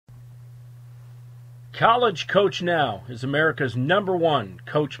College Coach Now is America's #1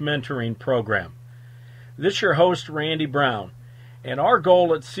 coach mentoring program. This is your host, Randy Brown, and our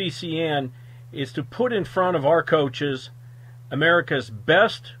goal at CCN is to put in front of our coaches America's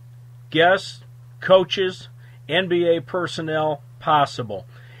best guests, coaches, NBA personnel possible.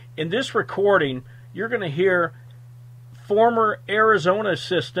 In this recording, you're going to hear former Arizona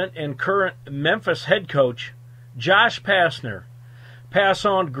assistant and current Memphis head coach Josh Pastner pass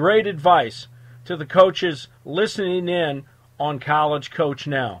on great advice to the coaches listening in on College Coach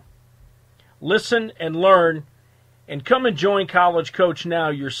Now. Listen and learn, and come and join College Coach Now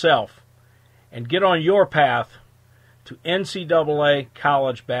yourself and get on your path to NCAA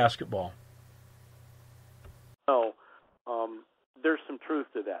college basketball. No, there's some truth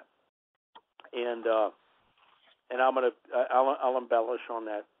to that, and I'll embellish on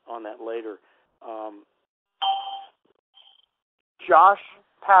that later. Josh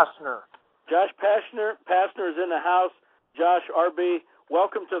Pastner. Josh Pastner is in the house. Josh, RB,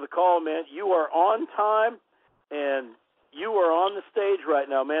 welcome to the call, man. You are on time, and you are on the stage right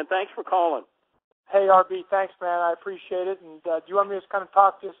now, man. Thanks for calling. Hey, RB, thanks, man. I appreciate it. And do you want me to just kind of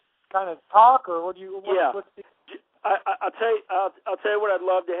talk, or what do you? Yeah. I'll tell you what I'd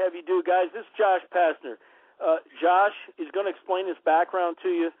love to have you do, guys. This is Josh Pastner. Josh is going to explain his background to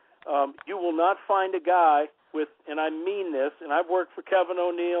you. You will not find a guy with, and I mean this, and I've worked for Kevin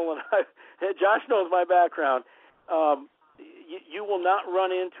O'Neill, and Josh knows my background. You will not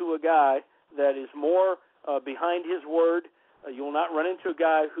run into a guy that is more behind his word. You will not run into a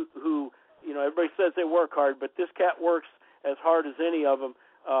guy who everybody says they work hard, but this cat works as hard as any of them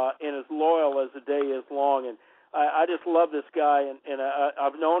and as loyal as the day is long. And I just love this guy, and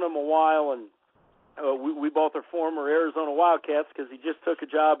I've known him a while, and we both are former Arizona Wildcats because he just took a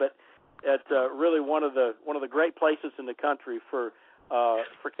job at really one of the great places in the country for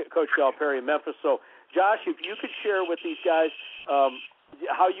Coach Calipari in Memphis. So, Josh, if you could share with these guys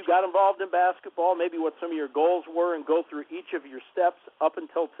how you got involved in basketball, maybe what some of your goals were, and go through each of your steps up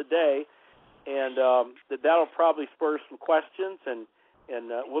until today, and that'll probably spur some questions, and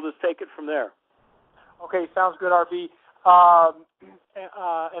we'll just take it from there. Okay, sounds good, RB.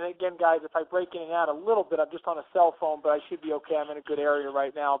 And again, guys, if I break in and out a little bit, I'm just on a cell phone, but I should be okay. I'm in a good area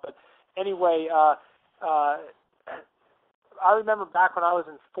right now. But anyway, I remember back when I was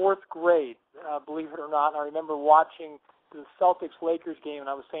in 4th grade, believe it or not, I remember watching the Celtics-Lakers game, and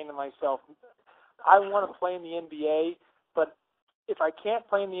I was saying to myself, I want to play in the NBA, but if I can't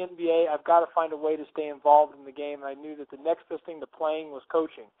play in the NBA, I've got to find a way to stay involved in the game. And I knew that the next best thing to playing was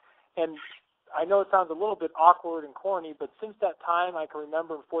coaching. And I know it sounds a little bit awkward and corny, but since that time, I can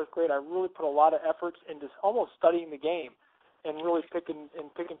remember in 4th grade, I really put a lot of efforts into almost studying the game and really picking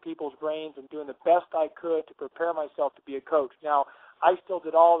people's brains and doing the best I could to prepare myself to be a coach. Now, I still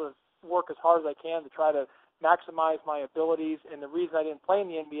did all the work as hard as I can to try to maximize my abilities, and the reason I didn't play in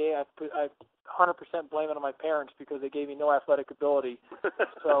the NBA, I 100% blame it on my parents because they gave me no athletic ability.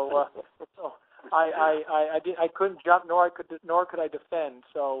 So I couldn't jump, nor could I defend.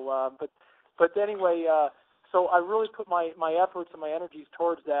 So, but anyway, so I really put my efforts and my energies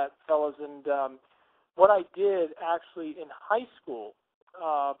towards that, fellas. And what I did actually in high school,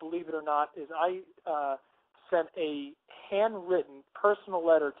 believe it or not, is I sent a handwritten personal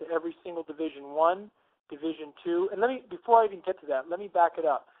letter to every single Division I, Division II. And before I even get to that, let me back it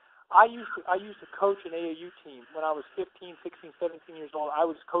up. I used to coach an AAU team when I was 15, 16, 17 years old. I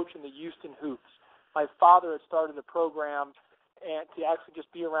was coaching the Houston Hoops. My father had started the program, and to actually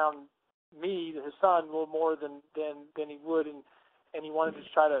just be around me, his son, a little more than he would, and he wanted to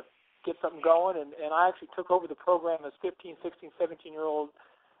try to get something going. And I actually took over the program as 15, 16, 17-year-old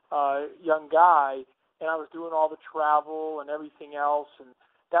young guy, and I was doing all the travel and everything else, and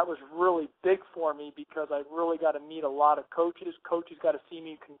that was really big for me because I really got to meet a lot of coaches. Coaches got to see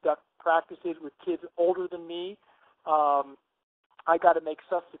me conduct practices with kids older than me. I got to make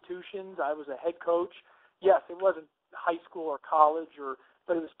substitutions. I was a head coach. Yes, it wasn't high school or college,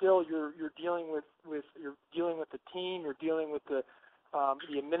 but it was still you're dealing with the team. You're dealing with the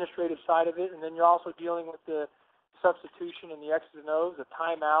administrative side of it, and then you're also dealing with the substitution and the X's and O's, the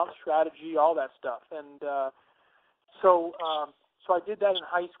timeout, strategy, all that stuff. And so I did that in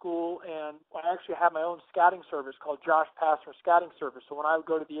high school, and I actually had my own scouting service called Josh Pastner Scouting Service. So when I would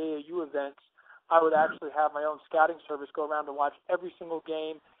go to the AAU events, I would actually have my own scouting service go around to watch every single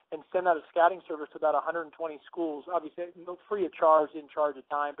game and send out a scouting service to about 120 schools. Obviously, free of charge, didn't charge a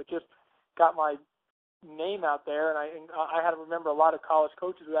dime, but just got my name out there. And I had to remember a lot of college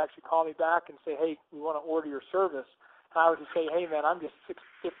coaches would actually call me back and say, hey, we want to order your service. And I would just say, hey, man, I'm just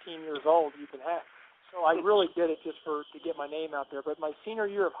 15 years old. You can have. So I really did it just to get my name out there. But my senior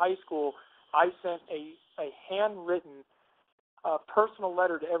year of high school, I sent a handwritten personal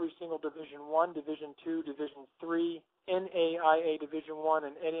letter to every single Division I, Division II, Division III, NAIA Division I,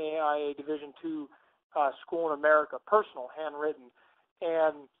 and NAIA Division II school in America, personal, handwritten.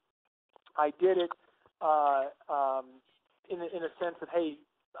 And I did it in a sense of, hey,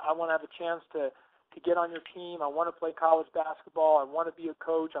 I want to have a chance to get on your team. I want to play college basketball. I want to be a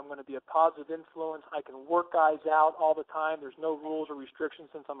coach. I'm going to be a positive influence. I can work guys out all the time. There's no rules or restrictions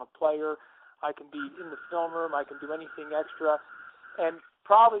since I'm a player. I can be in the film room. I can do anything extra. And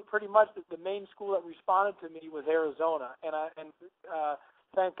probably pretty much the main school that responded to me was Arizona. And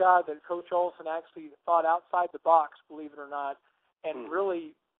thank God that Coach Olson actually thought outside the box, believe it or not, and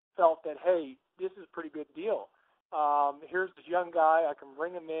really felt that, hey, this is a pretty good deal. Here's this young guy. I can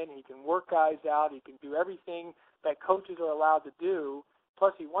bring him in. He can work guys out. He can do everything that coaches are allowed to do.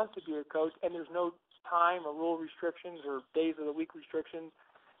 Plus, he wants to be a coach, and there's no time or rule restrictions or days of the week restrictions.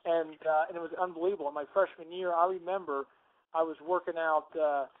 And it was unbelievable. In my freshman year, I remember I was working out.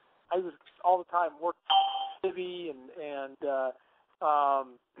 I was all the time working with Libby and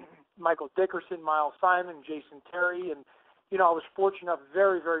Michael Dickerson, Miles Simon, Jason Terry, and I was fortunate enough,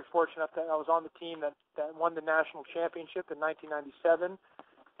 very, very fortunate enough that I was on the team that won the national championship in 1997,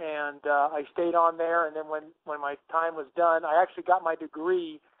 and I stayed on there. And then when my time was done, I actually got my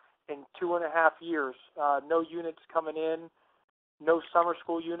degree in 2.5 years. No units coming in, no summer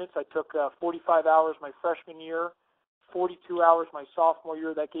school units. I took 45 hours my freshman year, 42 hours my sophomore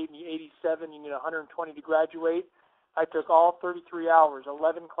year. That gave me 87. You need 120 to graduate. I took all 33 hours,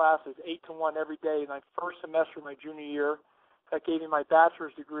 11 classes, 8 to 1 every day in my first semester of my junior year. That gave me my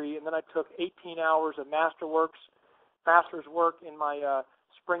bachelor's degree, and then I took 18 hours of master's work in my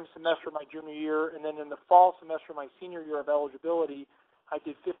spring semester of my junior year, and then in the fall semester of my senior year of eligibility, I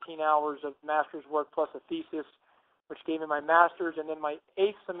did 15 hours of master's work plus a thesis, which gave me my master's, and then my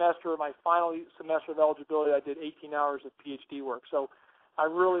 8th semester, my final semester of eligibility, I did 18 hours of PhD work. So I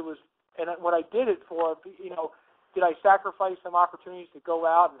really was, and what I did it for, did I sacrifice some opportunities to go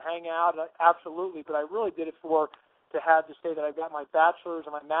out and hang out? Absolutely, but I really did it to say that I got my bachelor's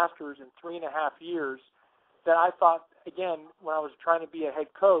and my master's in 3.5 years, that I thought, again, when I was trying to be a head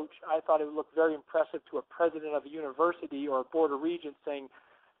coach, I thought it would look very impressive to a president of a university or a board of regents saying,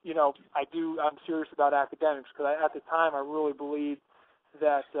 I'm serious about academics, because at the time I really believed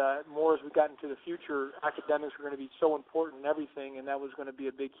that more as we got into the future, academics were going to be so important in everything, and that was going to be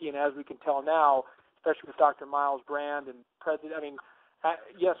a big key. And as we can tell now, especially with Dr. Miles Brand and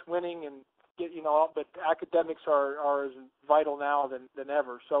yes, winning and but academics are as vital now than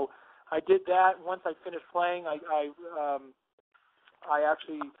ever. So I did that. Once I finished playing, I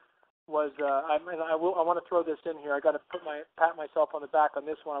actually was. I want to throw this in here. I got to pat myself on the back on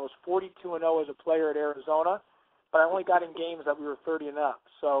this one. I was 42-0 as a player at Arizona, but I only got in games that we were 30 and up.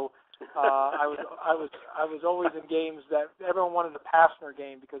 So I was always in games that everyone wanted a Pastner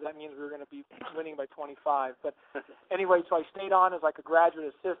game, because that means we were going to be winning by 25. But anyway, so I stayed on as like a graduate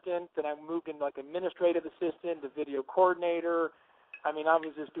assistant, then I moved into like administrative assistant, the video coordinator. I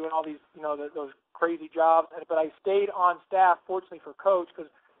was just doing all these, those crazy jobs. But I stayed on staff, fortunately for Coach, because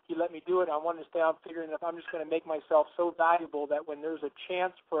he let me do it. I wanted to stay on, figuring if I'm just going to make myself so valuable that when there's a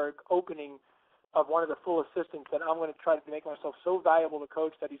chance for an opening of one of the full assistants, that I'm going to try to make myself so valuable to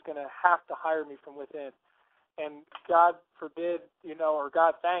Coach that he's going to have to hire me from within. And God forbid, or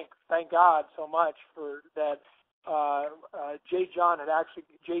God, thank God so much for that. Jay John,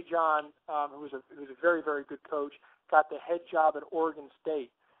 who was a very, very good coach, got the head job at Oregon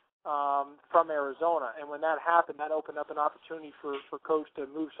State from Arizona. And when that happened, that opened up an opportunity for Coach to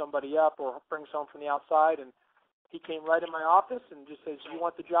move somebody up or bring someone from the outside. And he came right in my office and just says, "You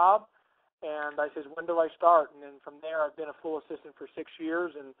want the job?" And I says, "When do I start?" And then from there, I've been a full assistant for 6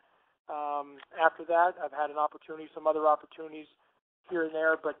 years. And after that, I've had some other opportunities here and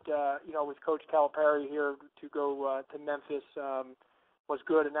there. But, with Coach Calipari here to go to Memphis was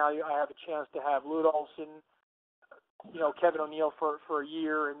good. And now I have a chance to have Lute Olson, Kevin O'Neill for a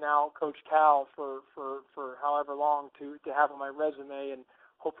year, and now Coach Cal for however long to have on my resume. And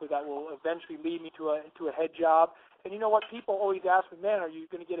hopefully that will eventually lead me to a head job. And you know what? People always ask me, "Man, are you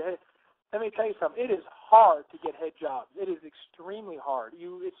going to get a head?" Let me tell you something. It is hard to get head jobs. It is extremely hard.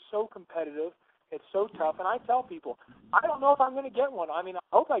 It's so competitive. It's so tough. And I tell people, I don't know if I'm going to get one. I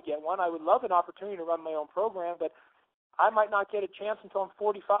hope I get one. I would love an opportunity to run my own program, but I might not get a chance until I'm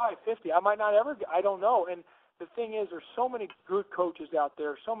 45, 50. I might not ever get, I don't know. And the thing is, there's so many good coaches out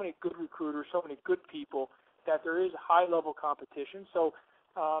there, so many good recruiters, so many good people, that there is high-level competition. So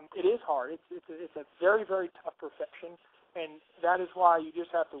it is hard. It's a very, very tough profession. And that is why you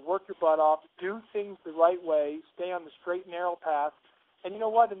just have to work your butt off, do things the right way, stay on the straight and narrow path, And you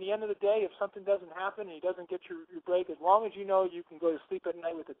know what? In the end of the day, if something doesn't happen and he doesn't get your break, as long as you know you can go to sleep at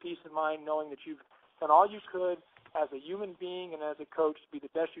night with a peace of mind, knowing that you've done all you could as a human being and as a coach to be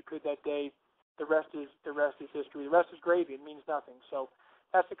the best you could that day, the rest is history. The rest is gravy. It means nothing. So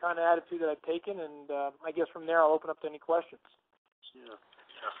that's the kind of attitude that I've taken, and I guess from there I'll open up to any questions. Yeah.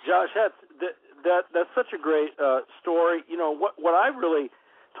 Josh, that's such a great story. You know, what I really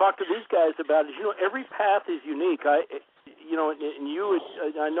talk to these guys about is, you know, every path is unique. You know, and you would,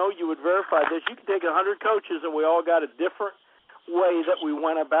 I know you would verify this. You could take 100 coaches, and we all got a different way that we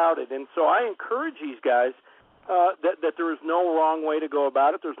went about it. And so I encourage these guys that there is no wrong way to go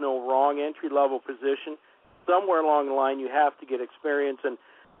about it. There's no wrong entry-level position. Somewhere along the line, you have to get experience. And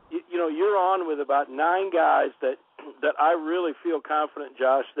you know, you're on with about 9 guys that I really feel confident,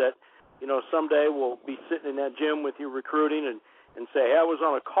 Josh, that, you know, someday we'll be sitting in that gym with you recruiting and say, hey, I was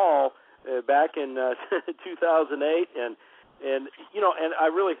on a call back in 2008, and you know, and I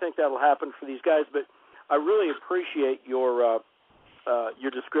really think that'll happen for these guys. But I really appreciate your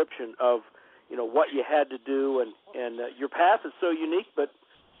description of, you know, what you had to do, and your path is so unique, but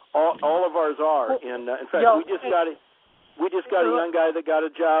all of ours are. And in fact, we just got a young guy that got a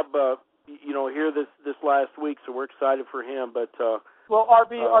job, you know, here this last week, so we're excited for him. But well,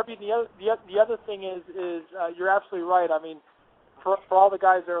 RB, the other thing is you're absolutely right. I mean, for all the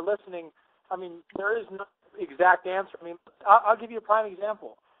guys that are listening, I mean, there is no exact answer. I mean, I'll give you a prime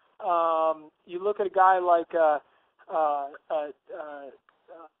example. You look at a guy like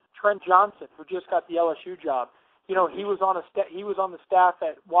Trent Johnson, who just got the LSU job. You know, he was on the staff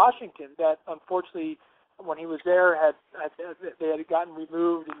at Washington that, unfortunately, when he was there, they had gotten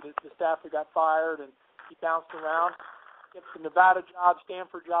removed, and the staff had got fired, and he bounced around. Gets the Nevada job,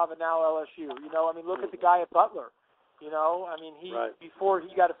 Stanford job, and now LSU. You know, I mean, look at the guy at Butler. You know, I mean, before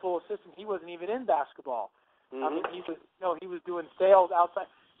he got a full assistant, he wasn't even in basketball. Mm-hmm. I mean, he was doing sales outside.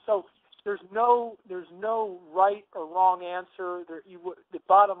 So there's no right or wrong answer. The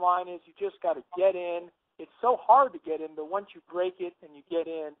bottom line is you just got to get in. It's so hard to get in, but once you break it and you get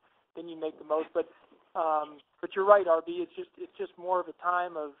in, then you make the most. But you're right, RB. It's just more of a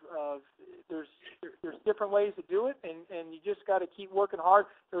time of there's different ways to do it, and you just got to keep working hard.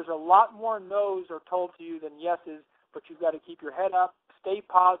 There's a lot more no's are told to you than yeses, but you've got to keep your head up, stay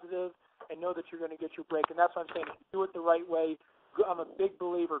positive, and know that you're going to get your break. And that's what I'm saying. If you do it the right way, I'm a big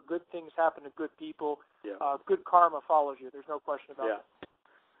believer. Good things happen to good people. Yeah. Good karma follows you. There's no question about it.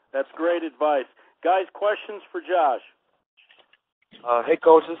 That's great advice. Guys, questions for Josh? Hey,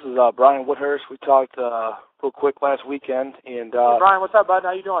 Coach, this is Brian Woodhurst. We talked real quick last weekend. And hey, Brian, what's up, bud?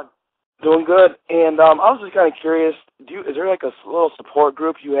 How you doing? Doing good. And I was just kind of curious, is there like a little support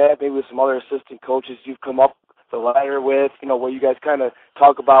group you have, maybe with some other assistant coaches you've come up the ladder with, you know, where you guys kind of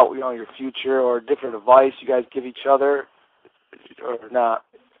talk about, you know, your future or different advice you guys give each other, or not?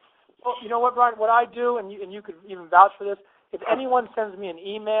 Well, you know what, Brian? What I do, and you could even vouch for this, if anyone sends me an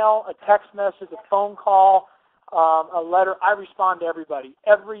email, a text message, a phone call, a letter, I respond to everybody.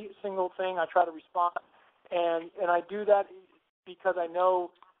 Every single thing I try to respond, and I do that because I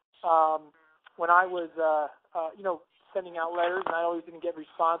know when I was, you know, sending out letters and I always didn't get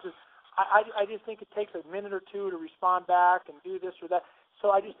responses, I just think it takes a minute or two to respond back and do this or that. So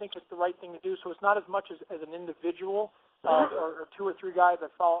I just think it's the right thing to do. So it's not as much as an individual or 2 or 3 guys I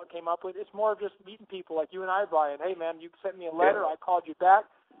came up with. It's more of just meeting people like you and I, Brian. Hey, man, you sent me a letter. I called you back.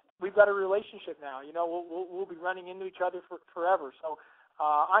 We've got a relationship now. You know, we'll be running into each other forever. So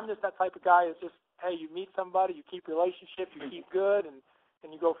I'm just that type of guy. It's just, hey, you meet somebody, you keep relationships, you keep good, and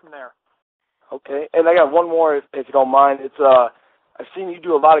you go from there. Okay, and I got one more, if you don't mind. It's I've seen you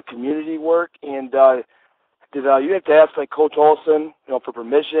do a lot of community work, and did you have to ask like Coach Olson, you know, for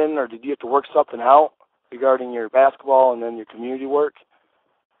permission, or did you have to work something out regarding your basketball and then your community work?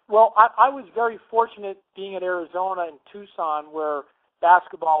 Well, I was very fortunate being at Arizona and Tucson, where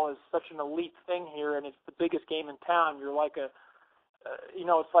basketball is such an elite thing here, and it's the biggest game in town. You're like you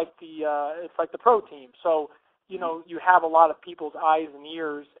know, it's like the pro team. So, you know, you have a lot of people's eyes and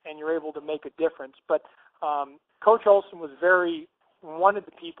ears, and you're able to make a difference. But Coach Olson was wanted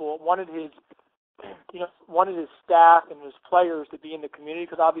his staff and his players to be in the community,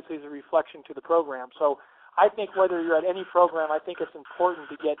 because obviously it's a reflection to the program. So I think whether you're at any program, I think it's important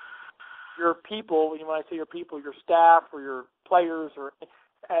to get your people, when I say your people, your staff or your players, or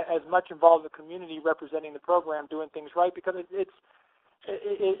as much involved in the community representing the program, doing things right, because it's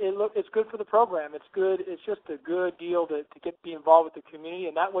good for the program. It's good. It's just a good deal to be involved with the community,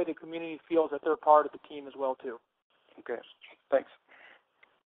 and that way the community feels that they're part of the team as well too. Okay, thanks.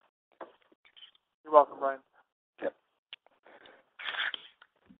 You're welcome, Brian. Yep.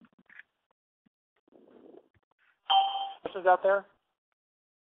 Questions out there?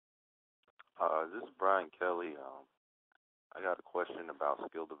 This is Brian Kelly. I got a question about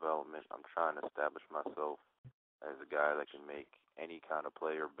skill development. I'm trying to establish myself as a guy that can make any kind of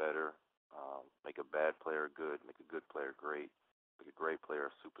player better, make a bad player good, make a good player great, make a great player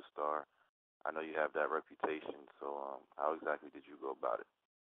a superstar. I know you have that reputation, so how exactly did you go about it?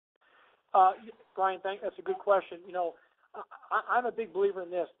 Brian, that's a good question. You know, I'm a big believer in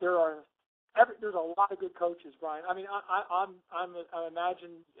this. There's a lot of good coaches, Brian. I mean, I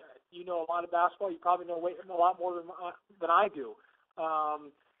imagine you know a lot of basketball. You probably know a lot more than I do.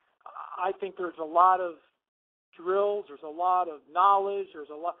 I think there's a lot of drills. There's a lot of knowledge.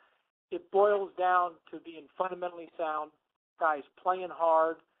 It boils down to being fundamentally sound guys, playing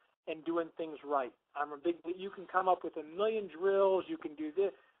hard and doing things right. You can come up with a million drills. You can do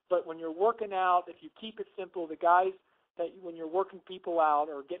this, but when you're working out, if you keep it simple, the guys that when you're working people out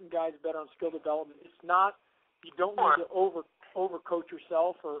or getting guys better on skill development, it's not, you don't need to overcoach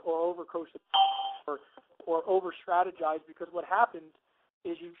yourself or overcoach or over strategize, because what happens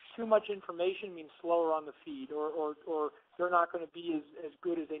is too much information means slower on the feed or they're not going to be as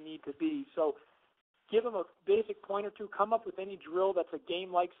good as they need to be. So give them a basic point or two, come up with any drill that's a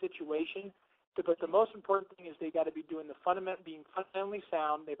game-like situation. But the most important thing is they got to be doing being fundamentally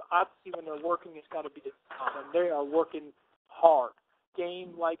sound. They've obviously, when they're working, it's got to be and they are working hard,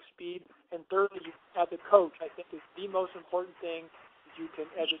 game-like speed. And thirdly, as a coach, I think is the most important thing you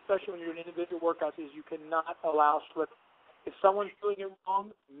can, especially when you're in individual workouts, is you cannot allow slip. If someone's doing it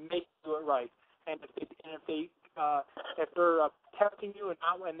wrong, make them do it right. And if they're testing you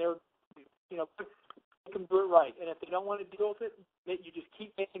and they're make them do it right. And if they don't want to deal with it, you just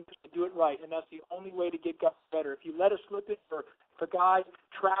keep making them do it right. And that's the only way to get guys better. If you let a slip it, or if a guy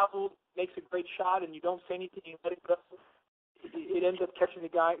travels, makes a great shot, and you don't say anything, you let it go, it ends up catching the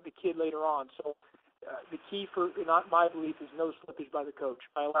kid later on. So the key for, not my belief, is no slippage by the coach,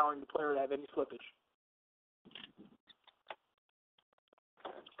 by allowing the player to have any slippage.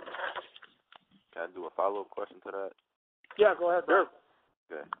 Can I do a follow-up question to that? Yeah, go ahead, Bert.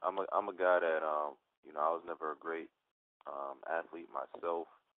 Okay. I'm a guy that I was never a great athlete myself,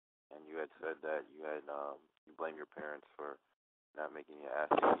 and you had said that you blame your parents for not making you an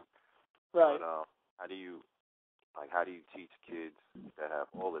athlete. Right. But how do you teach kids that have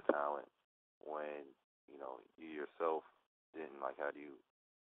all the talent when you yourself didn't? Like, how do you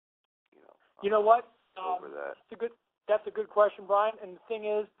you know what? Over that. That's a good question, Brian. And the thing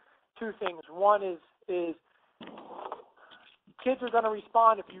is, two things. One is kids are going to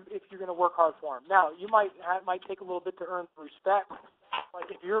respond if you're going to work hard for them. Now, you might take a little bit to earn respect. Like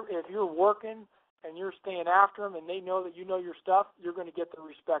if you're working and you're staying after them and they know that you know your stuff, you're going to get the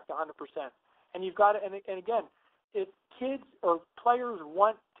respect 100%. And you've got to, and again, if kids or players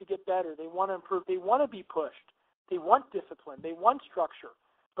want to get better, they want to improve, they want to be pushed, they want discipline, they want structure,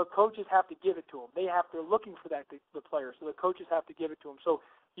 but coaches have to give it to them. They're looking for that, the players, so the coaches have to give it to them. So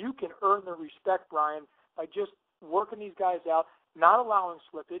you can earn the respect, Brian, by just working these guys out, not allowing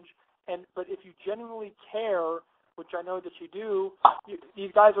slippage, but if you genuinely care, which I know that you do,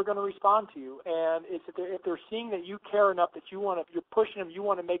 these guys are going to respond to you. And if they're seeing that you care enough that you're pushing them, you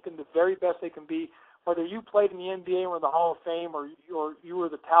want to make them the very best they can be, whether you played in the NBA or in the Hall of Fame, or you were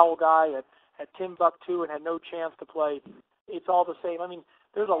the towel guy at Timbuktu and had no chance to play, it's all the same. I mean,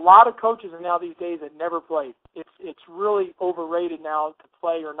 there's a lot of coaches now these days that never played. It's really overrated now to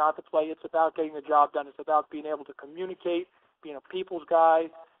play or not to play. It's about getting the job done. It's about being able to communicate, being a people's guy,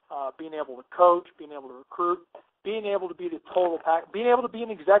 being able to coach, being able to recruit, being able to be the total pack, being able to be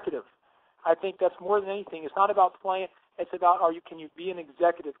an executive. I think that's more than anything. It's not about playing. It's about can you be an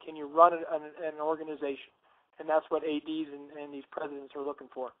executive? Can you run an organization? And that's what ADs and these presidents are looking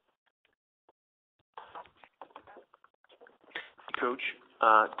for. Coach,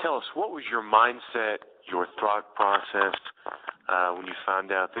 tell us, what was your mindset, your thought process when you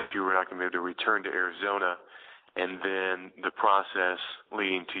found out that you were not going to be able to return to Arizona, and then the process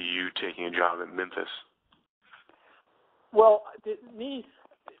leading to you taking a job at Memphis? Well, the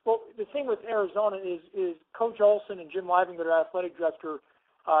thing with Arizona is Coach Olson and Jim Livingston, their athletic director,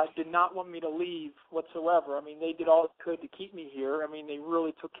 did not want me to leave whatsoever. I mean, they did all they could to keep me here. I mean, they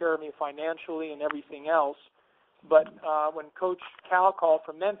really took care of me financially and everything else. But when Coach Cal called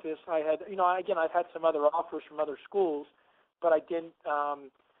from Memphis, I've had some other offers from other schools, but I didn't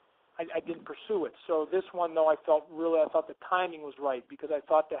pursue it. So this one, though, I thought the timing was right, because I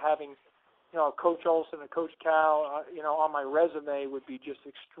thought that having, Coach Olson and Coach Cal, on my resume would be just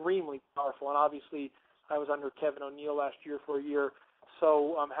extremely powerful. And obviously, I was under Kevin O'Neill last year for a year,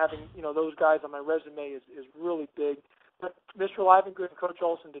 so having those guys on my resume is really big. But Mr. Livingston and Coach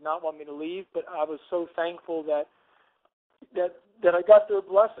Olson did not want me to leave, but I was so thankful that that I got their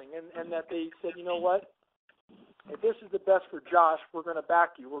blessing, and that they said, you know what, if this is the best for Josh, we're going to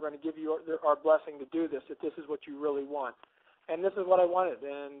back you. We're going to give you our blessing to do this if this is what you really want. And this is what I wanted.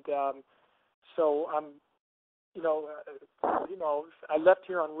 And so I'm, I left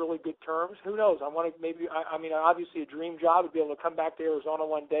here on really good terms. Who knows? I want to maybe, obviously a dream job would be able to come back to Arizona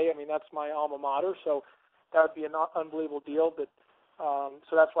one day. I mean, that's my alma mater, so that would be an unbelievable deal. But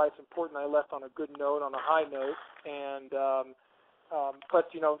so that's why it's important I left on a good note, on a high note. And but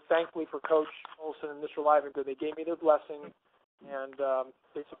thankfully for Coach Olson and Mr. Livengood, they gave me their blessing, and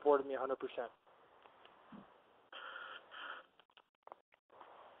they supported me 100%.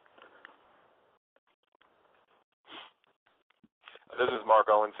 This is Mark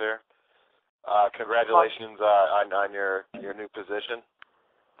Owens here. Congratulations on your new position.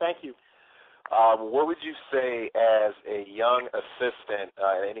 Thank you. What would you say as a young assistant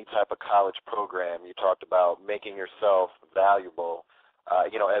in any type of college program? You talked about making yourself valuable,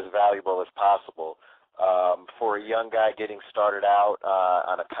 as valuable as possible. For a young guy getting started out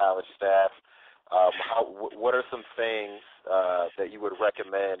on a college staff, what are some things that you would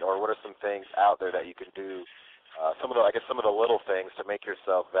recommend, or what are some things out there that you can do? Some of the little things to make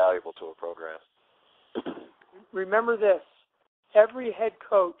yourself valuable to a program. Remember this: every head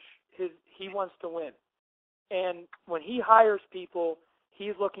coach, he wants to win, and when he hires people,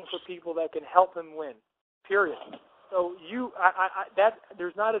 he's looking for people that can help him win. Period. So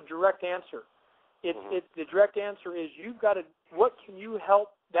there's not a direct answer. The direct answer is you've got to. What can you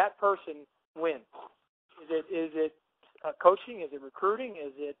help that person win? Is it coaching? Is it recruiting?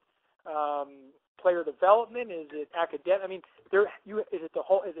 Is it player development? Is it academic? I mean, is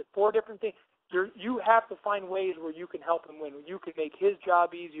it four different things? You have to find ways where you can help him win. You can make his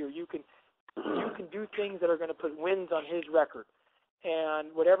job easier. You can do things that are going to put wins on his record, and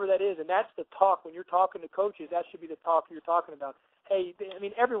whatever that is. And that's the talk when you're talking to coaches. That should be the talk you're talking about. Hey,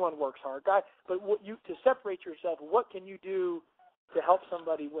 everyone works hard, guy. But to separate yourself, what can you do to help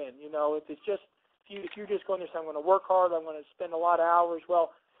somebody win? If it's just if you're just going to say I'm going to work hard, I'm going to spend a lot of hours.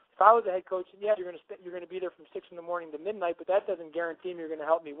 Well, if I was a head coach, yeah, you're going to be there from 6 in the morning to midnight, but that doesn't guarantee me you're going to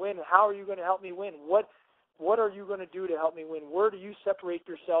help me win. How are you going to help me win? What are you going to do to help me win? Where do you separate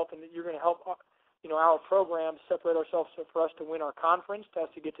yourself, and that you're going to help our program separate ourselves for us to win our conference, to us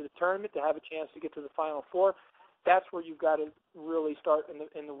to get to the tournament, to have a chance to get to the Final Four? That's where you've got to really start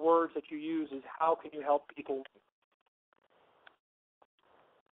in the words that you use is how can you help people.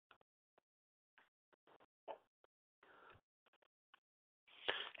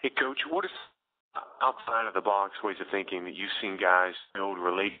 Hey, Coach, what is outside of the box ways of thinking that you've seen guys build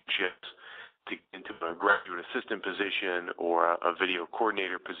relationships to get into a graduate assistant position or a video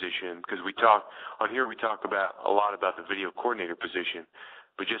coordinator position? Because we talk about a lot about the video coordinator position,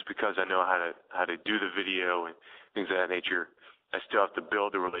 but just because I know how to do the video and things of that nature, I still have to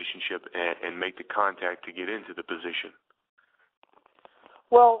build a relationship and make the contact to get into the position.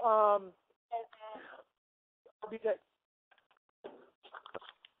 Well,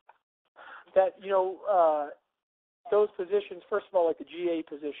 those positions, first of all, like the GA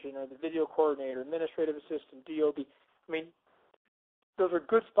position or the video coordinator, administrative assistant, DOB, those are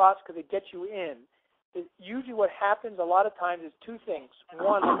good spots because they get you in. Usually what happens a lot of times is two things.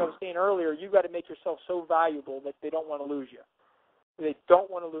 One, like I was saying earlier, you've got to make yourself so valuable that they don't want to lose you. They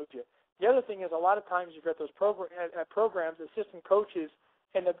don't want to lose you. The other thing is a lot of times you've got those programs, assistant coaches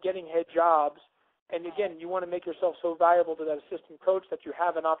end up getting head jobs. And again, you want to make yourself so valuable to that assistant coach that you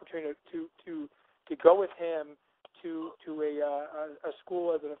have an opportunity to go with him to a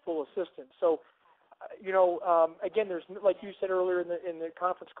school as a full assistant. So, again, there's, like you said earlier in the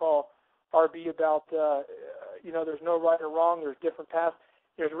conference call, RB, about there's no right or wrong. There's different paths.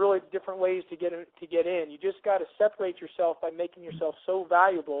 There's really different ways to get in. You just got to separate yourself by making yourself so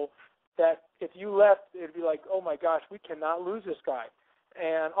valuable that if you left, it'd be like, oh my gosh, we cannot lose this guy.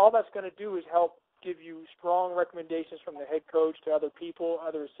 And all that's going to do is help give you strong recommendations from the head coach to other people,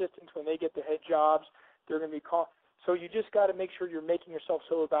 other assistants. When they get the head jobs, they're going to be called. So you just got to make sure you're making yourself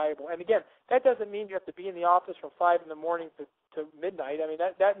so valuable. And again, that doesn't mean you have to be in the office from 5 in the morning to midnight. I mean,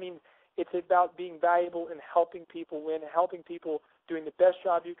 that means it's about being valuable and helping people win, helping people, doing the best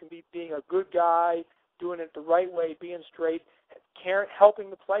job you can be, being a good guy, doing it the right way, being straight, helping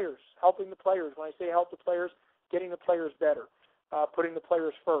the players. When I say help the players, getting the players better. Putting the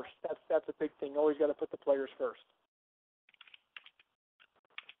players first. That's a big thing. Always got to put the players first.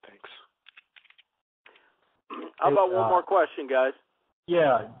 Thanks. How about one more question, guys?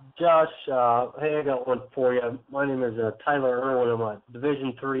 Yeah, Josh. Hey, I got one for you. My name is Tyler Irwin. I'm a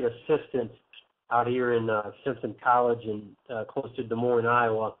Division III assistant out here in Simpson College and close to Des Moines,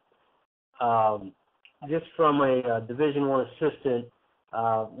 Iowa. just from a Division I assistant,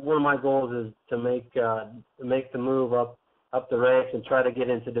 one of my goals is to make the move up the ranks and try to get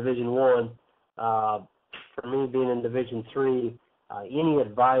into Division I. For me, being in Division III, any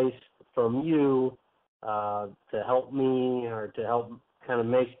advice from you to help me or to help kind of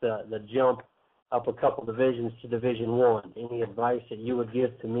make the jump up a couple divisions to Division I? Any advice that you would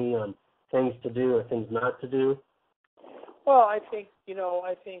give to me on things to do or things not to do? Well, I think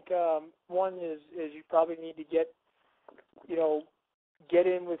one is you probably need to get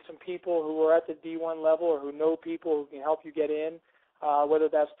in with some people who are at the D1 level or who know people who can help you get in, whether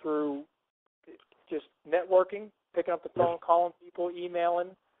that's through just networking, picking up the phone, calling people,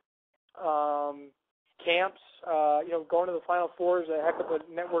 emailing, camps. Going to the Final Four is a heck of a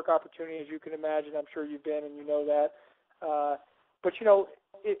network opportunity, as you can imagine. I'm sure you've been and you know that. But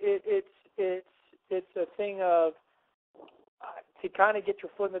it's a thing of to kind of get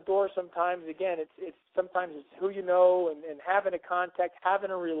your foot in the door. Sometimes, again, sometimes it's who you know and having a contact,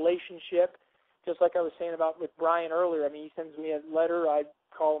 having a relationship. Just like I was saying about with Brian earlier. I mean, he sends me a letter, I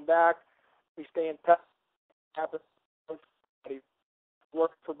call him back. We stay in touch. He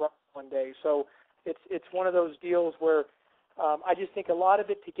worked for Brian one day, so it's one of those deals where I just think a lot of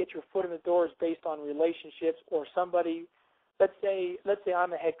it to get your foot in the door is based on relationships or somebody. Let's say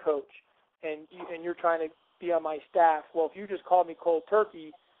I'm a head coach and you're trying to be on my staff. Well, if you just call me cold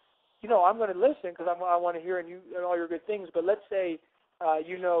turkey, I'm going to listen because I want to hear and all your good things. But let's say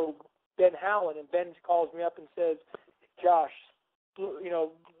Ben Howland, and Ben calls me up and says, Josh,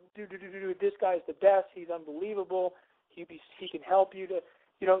 this guy's the best. He's unbelievable. He can help you to,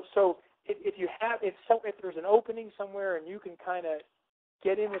 So if there's an opening somewhere and you can kind of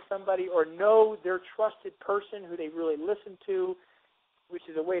get in with somebody or know their trusted person who they really listen to, which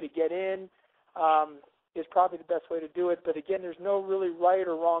is a way to get in, is probably the best way to do it. But again, there's no really right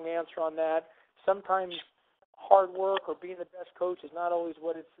or wrong answer on that. Sometimes hard work or being the best coach is not always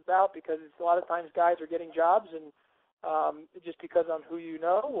what it's about because a lot of times guys are getting jobs and just because on who you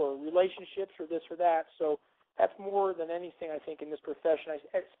know or relationships or this or that. So that's more than anything, I think, in this profession,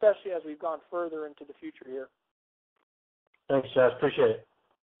 especially as we've gone further into the future here. Thanks, Josh. Appreciate it.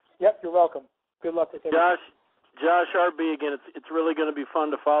 Yep, you're welcome. Good luck with everything. Josh RB, again, it's really going to be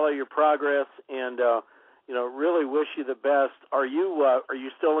fun to follow your progress and, really wish you the best. Are you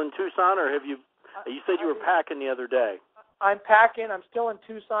still in Tucson or have you said you were packing the other day? I'm packing. I'm still in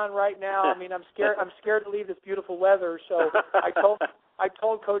Tucson right now. I mean, I'm scared to leave this beautiful weather. So I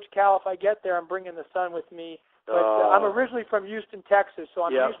told Coach Cal if I get there, I'm bringing the sun with me. But I'm originally from Houston, Texas, so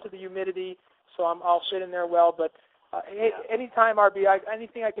I'm used to the humidity. So I'll fit in there well. But anytime, RB,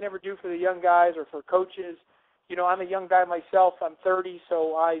 anything I can ever do for the young guys or for coaches. I'm a young guy myself. I'm 30,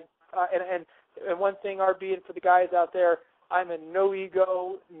 so and one thing, RB, and for the guys out there, I'm a no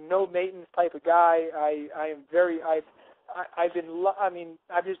ego, no maintenance type of guy. I've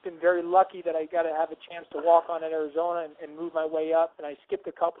just been very lucky that I got to have a chance to walk on in Arizona and move my way up. And I skipped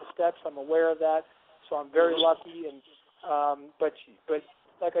a couple of steps. I'm aware of that, so I'm very lucky. And but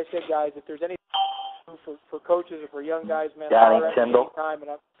like I said, guys, if there's anything for coaches or for young guys, man, I'll any time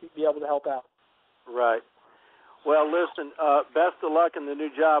and I'll be able to help out. Right. Well, listen, best of luck in the new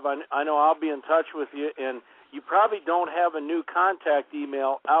job. I know I'll be in touch with you, and you probably don't have a new contact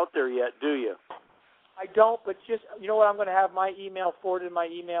email out there yet, do you? I don't, but just, what, I'm going to have my email forwarded in my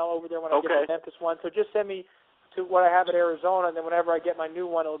email over there when I get the Memphis one. So just send me to what I have at Arizona, and then whenever I get my new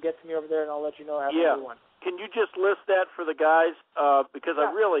one, it'll get to me over there, and I'll let you know I have my new one. Can you just list that for the guys? Because I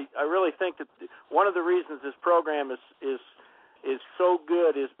really think that one of the reasons this program is so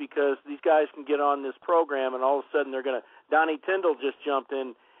good is because these guys can get on this program, and all of a sudden Donnie Tyndall just jumped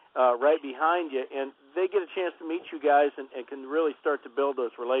in right behind you, and they get a chance to meet you guys and can really start to build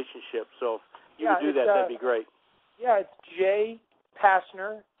those relationships. So if you would do that, that'd be great. Yeah, it's J.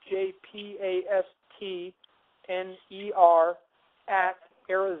 Pastner, JPASTNER, at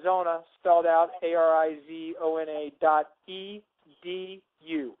Arizona, spelled out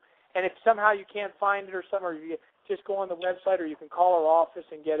ARIZONA.EDU. And if somehow you can't find it or something, or you just go on the website, or you can call our office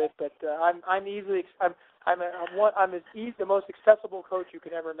and get it. But I'm the most accessible coach you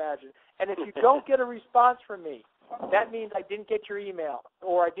can ever imagine. And if you don't get a response from me, that means I didn't get your email,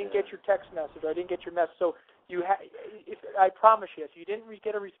 or I didn't get your text message, or I didn't get your message. So I promise you, if you didn't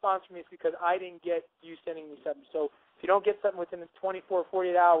get a response from me, it's because I didn't get you sending me something. So if you don't get something within 24,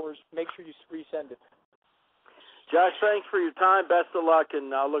 48 hours, make sure you resend it. Josh, thanks for your time. Best of luck,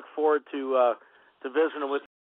 and I look forward to visiting with you.